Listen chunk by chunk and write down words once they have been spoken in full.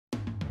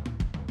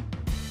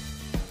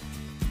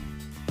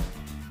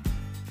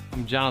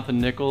I'm Jonathan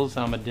Nichols.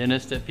 I'm a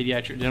dentist at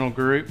Pediatric Dental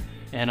Group,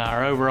 and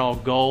our overall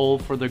goal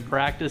for the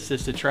practice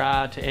is to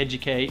try to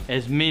educate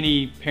as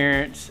many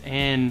parents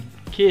and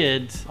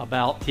kids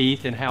about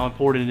teeth and how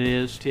important it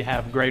is to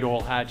have great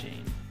oral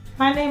hygiene.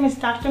 My name is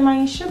Dr.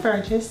 Maisha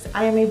Burgess.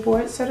 I am a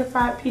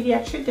board-certified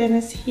pediatric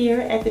dentist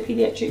here at the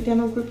Pediatric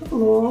Dental Group of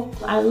Laurel.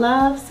 I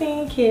love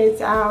seeing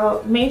kids.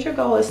 Our major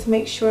goal is to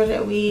make sure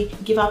that we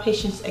give our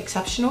patients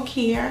exceptional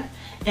care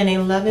in a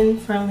loving,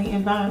 friendly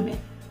environment.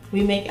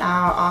 We make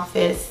our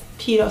office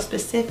pedo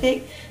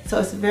specific, so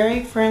it's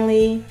very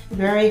friendly,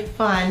 very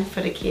fun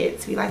for the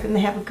kids. We like them to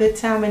have a good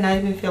time and not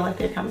even feel like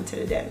they're coming to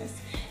the dentist.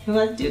 We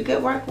like to do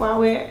good work while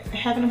we're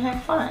having them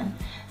have fun.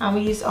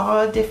 We use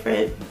all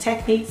different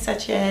techniques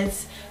such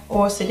as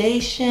oral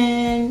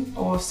sedation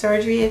or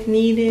surgery if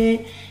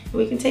needed.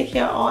 We can take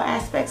care of all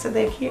aspects of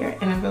their care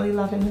in a really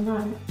loving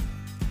environment.